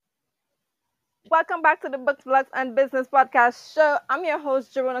Welcome back to the Books, Blogs, and Business Podcast Show. I'm your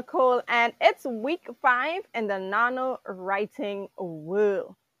host, Jerona Cole, and it's week 5 in the Nano writing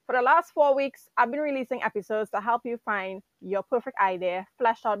world. For the last 4 weeks, I've been releasing episodes to help you find your perfect idea,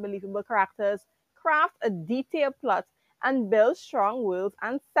 flesh out believable characters, craft a detailed plot, and build strong worlds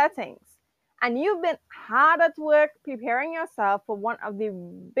and settings. And you've been hard at work preparing yourself for one of the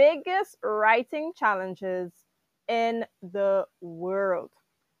biggest writing challenges in the world.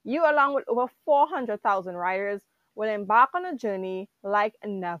 You, along with over 400,000 writers, will embark on a journey like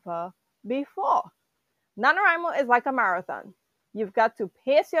never before. NaNoWriMo is like a marathon. You've got to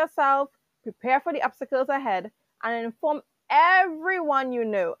pace yourself, prepare for the obstacles ahead, and inform everyone you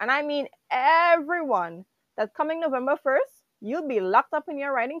know, and I mean everyone, that coming November 1st, you'll be locked up in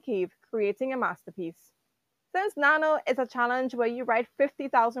your writing cave creating a masterpiece. Since Nano is a challenge where you write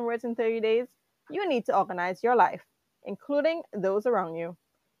 50,000 words in 30 days, you need to organize your life, including those around you.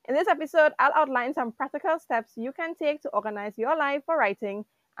 In this episode, I'll outline some practical steps you can take to organize your life for writing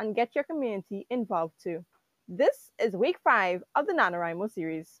and get your community involved too. This is week 5 of the NaNoWriMo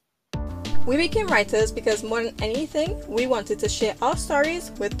series. We became writers because more than anything, we wanted to share our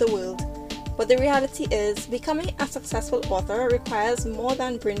stories with the world. But the reality is, becoming a successful author requires more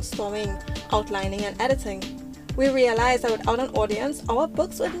than brainstorming, outlining, and editing. We realized that without an audience, our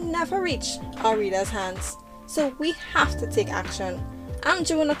books would never reach our readers' hands. So we have to take action. I'm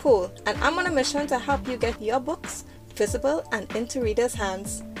Jerona Cole, and I'm on a mission to help you get your books visible and into readers'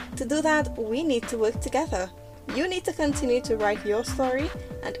 hands. To do that, we need to work together. You need to continue to write your story,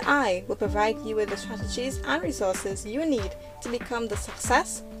 and I will provide you with the strategies and resources you need to become the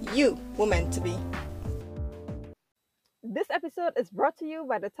success you were meant to be. This episode is brought to you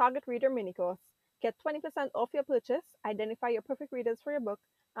by the Target Reader Mini Course. Get 20% off your purchase, identify your perfect readers for your book,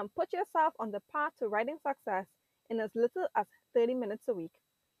 and put yourself on the path to writing success in as little as 30 minutes a week.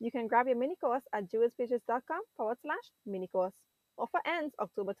 You can grab your mini course at jewelspages.com/mini course. Offer ends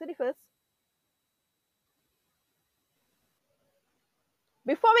October 31st.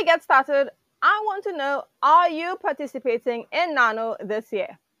 Before we get started, I want to know, are you participating in Nano this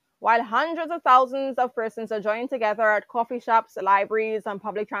year? While hundreds of thousands of persons are joining together at coffee shops, libraries, and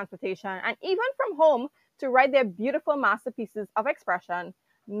public transportation, and even from home to write their beautiful masterpieces of expression,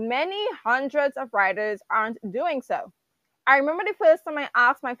 many hundreds of writers aren't doing so. I remember the first time I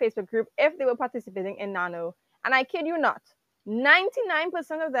asked my Facebook group if they were participating in Nano, and I kid you not,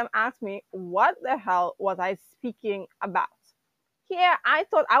 99% of them asked me, what the hell was I speaking about? Here, I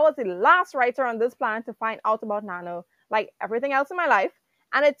thought I was the last writer on this planet to find out about Nano, like everything else in my life,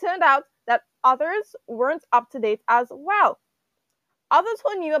 and it turned out that others weren't up to date as well. Others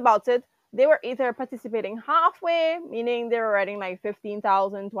who knew about it, they were either participating halfway, meaning they were writing like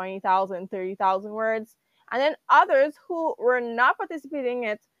 15,000, 20,000, 30,000 words, and then others who were not participating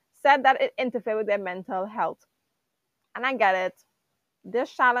in it said that it interfered with their mental health. And I get it.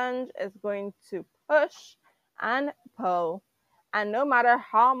 This challenge is going to push and pull. And no matter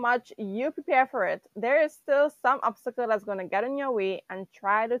how much you prepare for it, there is still some obstacle that's going to get in your way and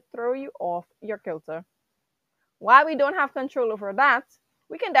try to throw you off your kilter. While we don't have control over that,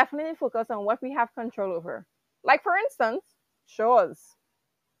 we can definitely focus on what we have control over. Like, for instance, chores.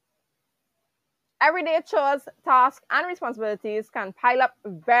 Everyday chores, tasks, and responsibilities can pile up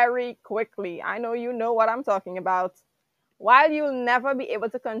very quickly. I know you know what I'm talking about. While you'll never be able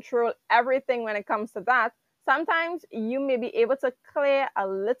to control everything when it comes to that, sometimes you may be able to clear a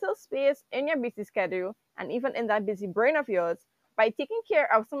little space in your busy schedule and even in that busy brain of yours by taking care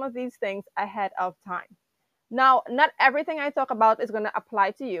of some of these things ahead of time. Now, not everything I talk about is going to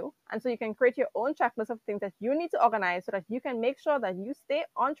apply to you, and so you can create your own checklist of things that you need to organize so that you can make sure that you stay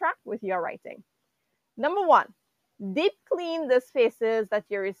on track with your writing. Number 1, deep clean the spaces that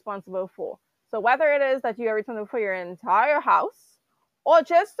you're responsible for. So whether it is that you are responsible for your entire house or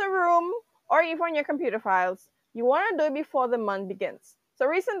just a room or even your computer files, you want to do it before the month begins. So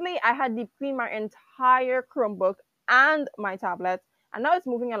recently I had deep cleaned my entire Chromebook and my tablet, and now it's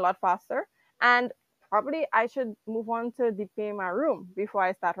moving a lot faster, and probably I should move on to deep clean my room before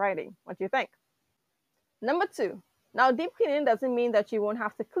I start writing. What do you think? Number 2, now deep cleaning doesn't mean that you won't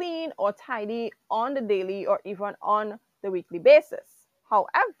have to clean or tidy on the daily or even on the weekly basis.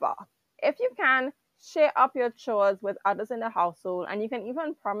 However, if you can, share up your chores with others in the household, and you can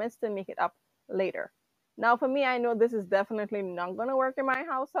even promise to make it up later. Now, for me, I know this is definitely not going to work in my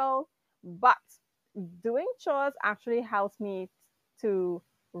household, but doing chores actually helps me to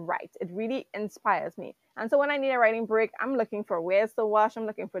write. It really inspires me. And so when I need a writing break, I'm looking for ways to wash, I'm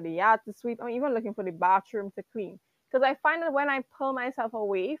looking for the yard to sweep, I'm even looking for the bathroom to clean. Because I find that when I pull myself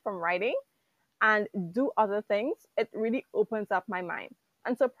away from writing and do other things, it really opens up my mind.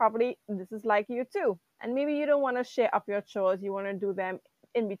 And so probably this is like you too. And maybe you don't want to share up your chores, you want to do them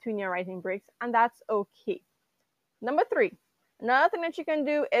in between your writing breaks, and that's okay. Number three, another thing that you can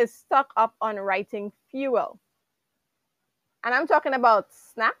do is stock up on writing fuel. And I'm talking about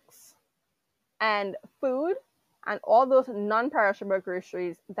snacks and food and all those non-perishable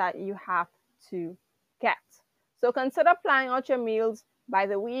groceries that you have to get. So consider planning out your meals by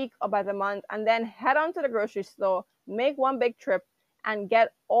the week or by the month, and then head on to the grocery store, make one big trip, and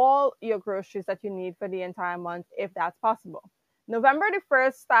get all your groceries that you need for the entire month if that's possible. November the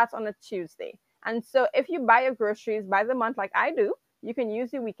 1st starts on a Tuesday. And so if you buy your groceries by the month like I do, you can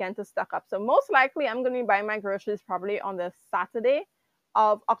use the weekend to stock up. So most likely I'm going to be buying my groceries probably on the Saturday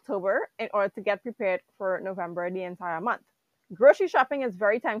of October in order to get prepared for November, the entire month. Grocery shopping is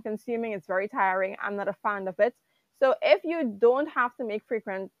very time consuming, it's very tiring. I'm not a fan of it. So if you don't have to make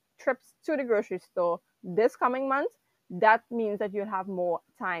frequent trips to the grocery store this coming month, that means that you'll have more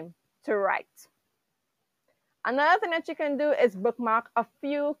time to write. Another thing that you can do is bookmark a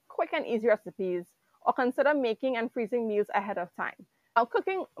few quick and easy recipes or consider making and freezing meals ahead of time. Now,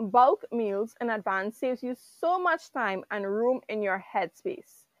 cooking bulk meals in advance saves you so much time and room in your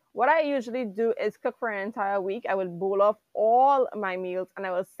headspace. What I usually do is cook for an entire week. I will bowl off all my meals and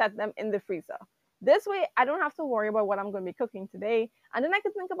I will set them in the freezer. This way, I don't have to worry about what I'm going to be cooking today, and then I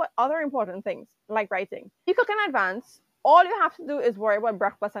can think about other important things like writing. If you cook in advance, all you have to do is worry about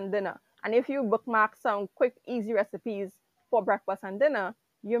breakfast and dinner. And if you bookmark some quick, easy recipes for breakfast and dinner,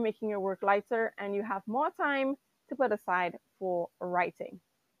 you're making your work lighter and you have more time to put aside for writing.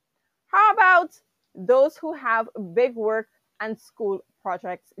 How about those who have big work and school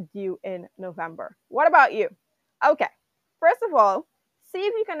projects due in November? What about you? Okay, first of all, see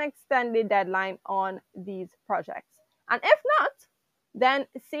if you can extend the deadline on these projects. And if not, then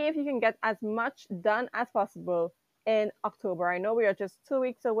see if you can get as much done as possible in October. I know we are just 2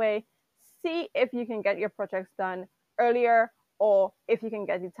 weeks away. See if you can get your projects done earlier or if you can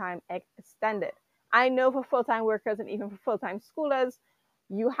get the time extended. I know for full-time workers and even for full-time schoolers,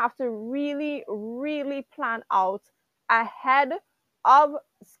 you have to really, really plan out ahead of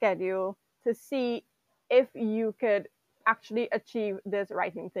schedule to see if you could actually achieve this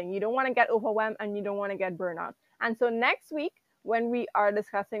writing thing. You don't want to get overwhelmed and you don't want to get burnout. And so next week, when we are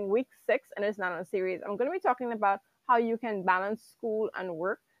discussing week 6 in this Nano series, I'm going to be talking about how you can balance school and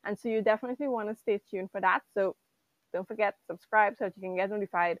work. And so you definitely want to stay tuned for that. So don't forget, subscribe so that you can get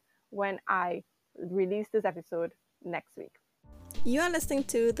notified when I release this episode next week. You are listening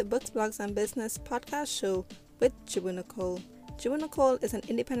to the Books, Blogs, and Business podcast show with Jibu Nicole. Jibu Nicole is an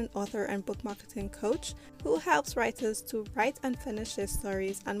independent author and book marketing coach who helps writers to write and finish their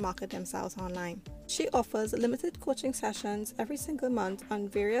stories and market themselves online. She offers limited coaching sessions every single month on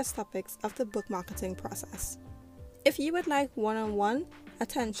various topics of the book marketing process. If you would like one-on-one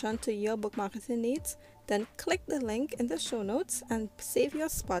attention to your book marketing needs, then click the link in the show notes and save your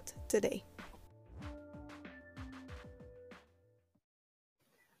spot today.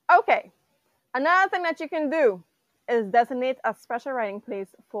 Okay, another thing that you can do is designate a special writing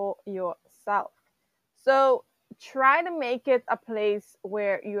place for yourself. So try to make it a place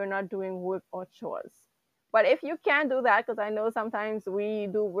where you're not doing work or chores. But if you can't do that, because I know sometimes we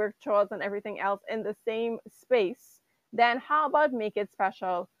do work, chores, and everything else in the same space, then how about make it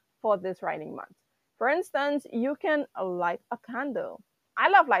special for this writing month? For instance, you can light a candle. I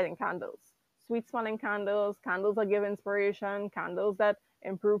love lighting candles. Sweet smelling candles, candles that give inspiration, candles that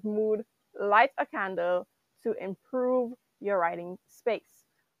improve mood. Light a candle to improve your writing space.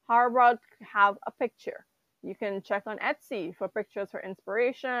 How about have a picture? You can check on Etsy for pictures for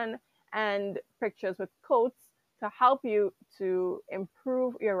inspiration and pictures with quotes to help you to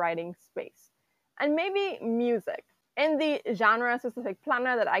improve your writing space. And maybe music. In the genre specific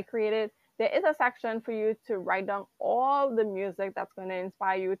planner that I created, there is a section for you to write down all the music that's going to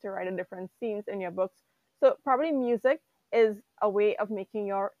inspire you to write a different scenes in your books. So probably music is a way of making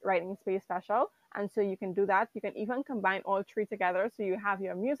your writing space special. And so you can do that. You can even combine all three together. So you have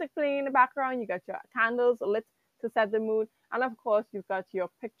your music playing in the background, you got your candles lit to set the mood, and of course you've got your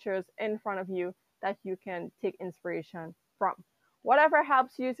pictures in front of you that you can take inspiration from. Whatever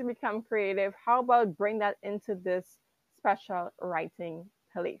helps you to become creative, how about bring that into this special writing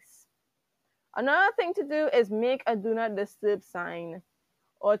place? Another thing to do is make a do not disturb sign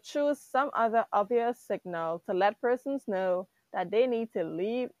or choose some other obvious signal to let persons know that they need to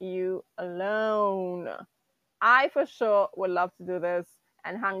leave you alone. I for sure would love to do this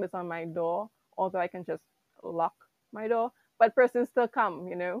and hang this on my door, although I can just lock my door, but persons still come,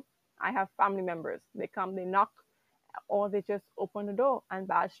 you know. I have family members. They come, they knock, or they just open the door and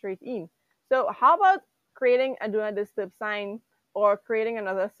barge straight in. So how about creating a do not disturb sign or creating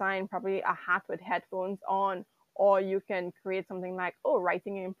another sign, probably a hat with headphones on, or you can create something like, oh,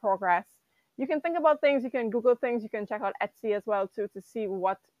 writing in progress. You can think about things, you can Google things, you can check out Etsy as well too to see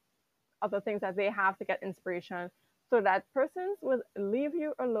what other things that they have to get inspiration so that persons will leave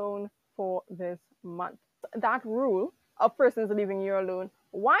you alone for this month. That rule of persons leaving you alone,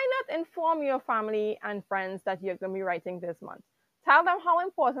 why not inform your family and friends that you're going to be writing this month? Tell them how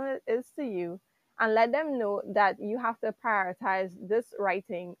important it is to you and let them know that you have to prioritize this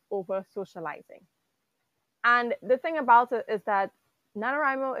writing over socializing. And the thing about it is that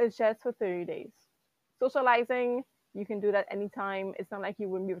NaNoWriMo is just for 30 days. Socializing, you can do that anytime. It's not like you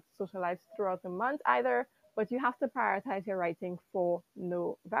wouldn't be able to socialize throughout the month either, but you have to prioritize your writing for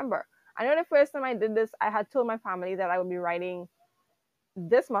November. I know the first time I did this, I had told my family that I would be writing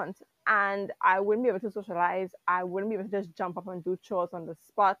this month and I wouldn't be able to socialize. I wouldn't be able to just jump up and do chores on the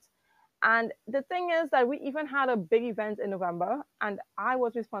spot. And the thing is that we even had a big event in November and I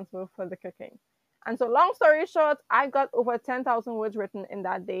was responsible for the cooking. And so, long story short, I got over 10,000 words written in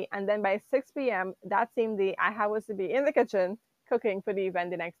that day. And then by 6 p.m. that same day, I was to be in the kitchen cooking for the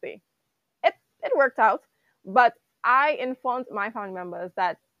event the next day. It worked out, but I informed my family members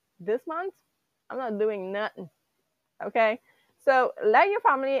that this month I'm not doing nothing. Okay. So let your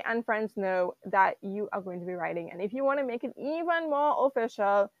family and friends know that you are going to be writing. And if you want to make it even more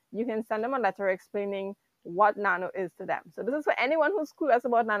official, you can send them a letter explaining what Nano is to them. So this is for anyone who's clueless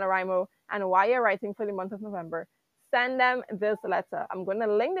about NaNoWriMo and why you're writing for the month of November. Send them this letter. I'm going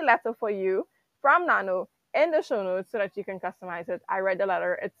to link the letter for you from Nano in the show notes so that you can customize it. I read the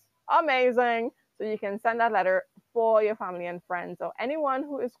letter. It's amazing. So you can send that letter for your family and friends or anyone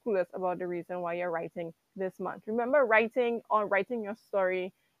who is clueless about the reason why you're writing this month. Remember, writing your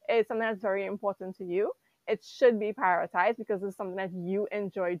story is something that's very important to you. It should be prioritized because it's something that you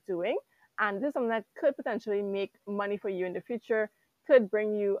enjoy doing. And this is something that could potentially make money for you in the future, could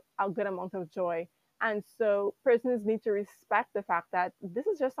bring you a good amount of joy. And so persons need to respect the fact that this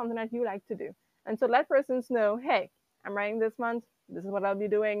is just something that you like to do. And so let persons know, hey, I'm writing this month. This is what I'll be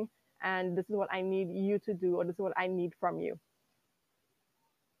doing. And this is what I need you to do, or this is what I need from you.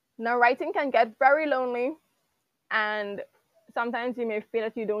 Now, writing can get very lonely, and sometimes you may feel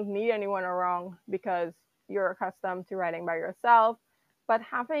that you don't need anyone around because you're accustomed to writing by yourself. But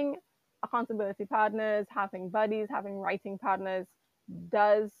having accountability partners, having buddies, having writing partners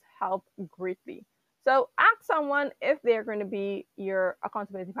does help greatly. So ask someone if they're going to be your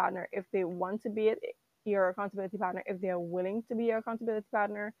accountability partner, if they want to be your accountability partner, if they're willing to be your accountability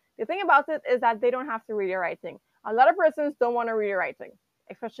partner. The thing about it is that they don't have to read your writing. A lot of persons don't want to read your writing,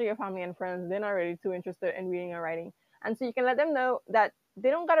 especially your family and friends. They're not really too interested in reading your writing. And so you can let them know that they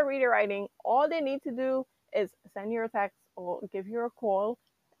don't got to read your writing. All they need to do is send you a text or give you a call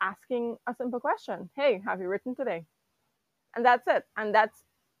asking a simple question. Hey, have you written today? And that's it. And that's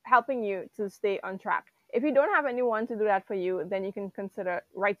helping you to stay on track. If you don't have anyone to do that for you, then you can consider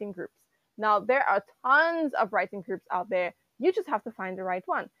writing groups. Now, there are tons of writing groups out there. You just have to find the right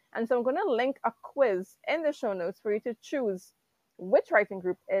one. And so I'm going to link a quiz in the show notes for you to choose which writing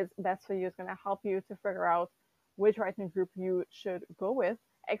group is best for you. It's going to help you to figure out which writing group you should go with,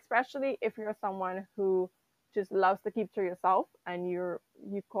 especially if you're someone who just loves to keep to yourself and you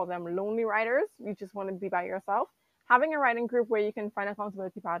call them lonely writers. You just want to be by yourself. Having a writing group where you can find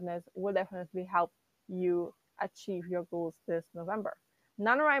accountability partners will definitely help you achieve your goals this November.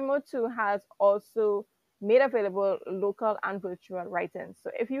 NaNoWriMo 2 has also made available local and virtual write-ins.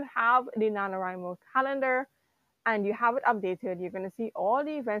 So if you have the NaNoWriMo calendar and you have it updated, you're going to see all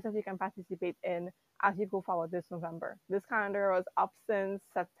the events that you can participate in as you go forward this November. This calendar was up since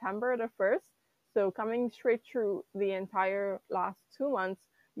September the 1st. So coming straight through the entire last 2 months,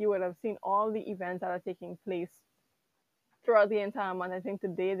 you would have seen all the events that are taking place throughout the entire month. I think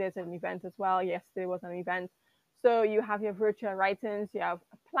today there's an event as well. Yesterday was an event. So you have your virtual write-ins, you have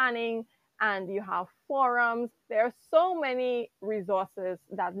planning, and you have forums. There are so many resources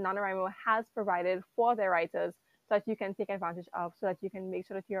that NaNoWriMo has provided for their writers so that you can take advantage of, so that you can make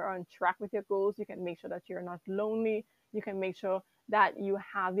sure that you're on track with your goals. You can make sure that you're not lonely. You can make sure that you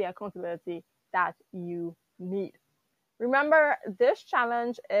have the accountability that you need. Remember, this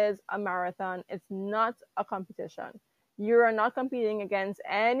challenge is a marathon. It's not a competition. You are not competing against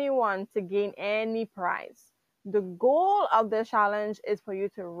anyone to gain any prize. The goal of the challenge is for you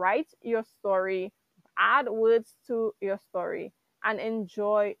to write your story, add words to your story, and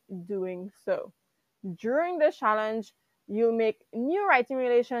enjoy doing so. During the challenge, you'll make new writing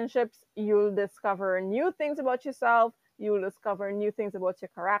relationships, you'll discover new things about yourself, you'll discover new things about your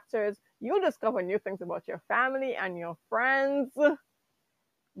characters, you'll discover new things about your family and your friends.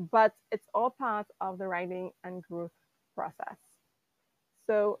 But it's all part of the writing and growth process.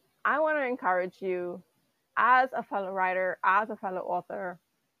 So I want to encourage you, as a fellow writer, as a fellow author,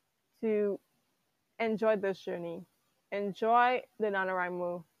 to enjoy this journey. Enjoy the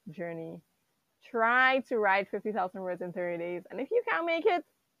NaNoWriMo journey. Try to write 50,000 words in 30 days. And if you can't make it,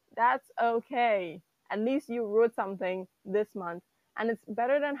 that's okay. At least you wrote something this month. And it's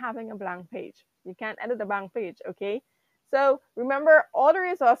better than having a blank page. You can't edit a blank page, okay? So remember all the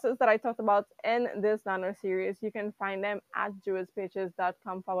resources that I talked about in this Nano series. You can find them at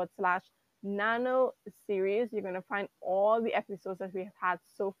jewelspages.com/nano series. You're going to find all the episodes that we have had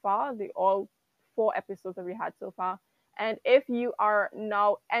so far, the all 4 episodes that we had so far. And if you are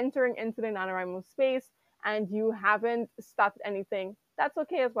now entering into the NaNoWriMo space and you haven't started anything, that's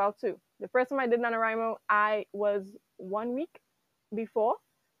okay as well too. The first time I did NaNoWriMo, I was 1 week before.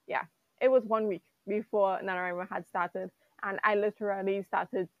 Yeah, it was 1 week before NaNoWriMo had started. And I literally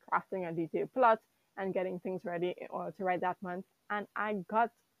started crafting a detailed plot and getting things ready in order to write that month. And I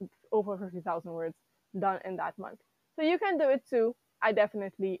got over 50,000 words done in that month. So you can do it too. I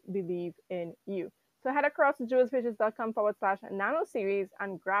definitely believe in you. So head across to jewelspages.com/nano series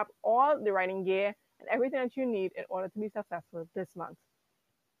and grab all the writing gear and everything that you need in order to be successful this month.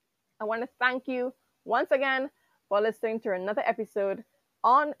 I want to thank you once again for listening to another episode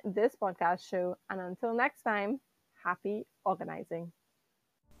on this podcast show. And until next time, happy organizing.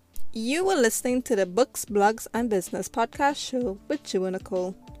 You were listening to the Books, Blogs, and Business podcast show with Joe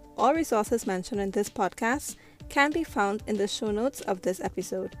Nicole. All resources mentioned in this podcast can be found in the show notes of this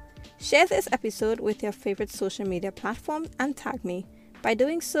episode. Share this episode with your favorite social media platform and tag me. By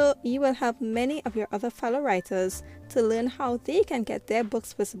doing so, you will help many of your other fellow writers to learn how they can get their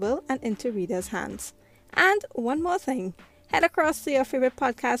books visible and into readers' hands. And one more thing, head across to your favorite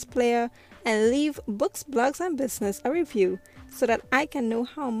podcast player and leave Books, Blogs, and Business a review so that I can know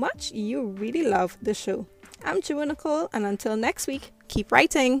how much you really love the show. I'm Joe Nicole, and until next week, keep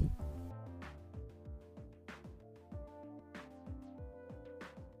writing!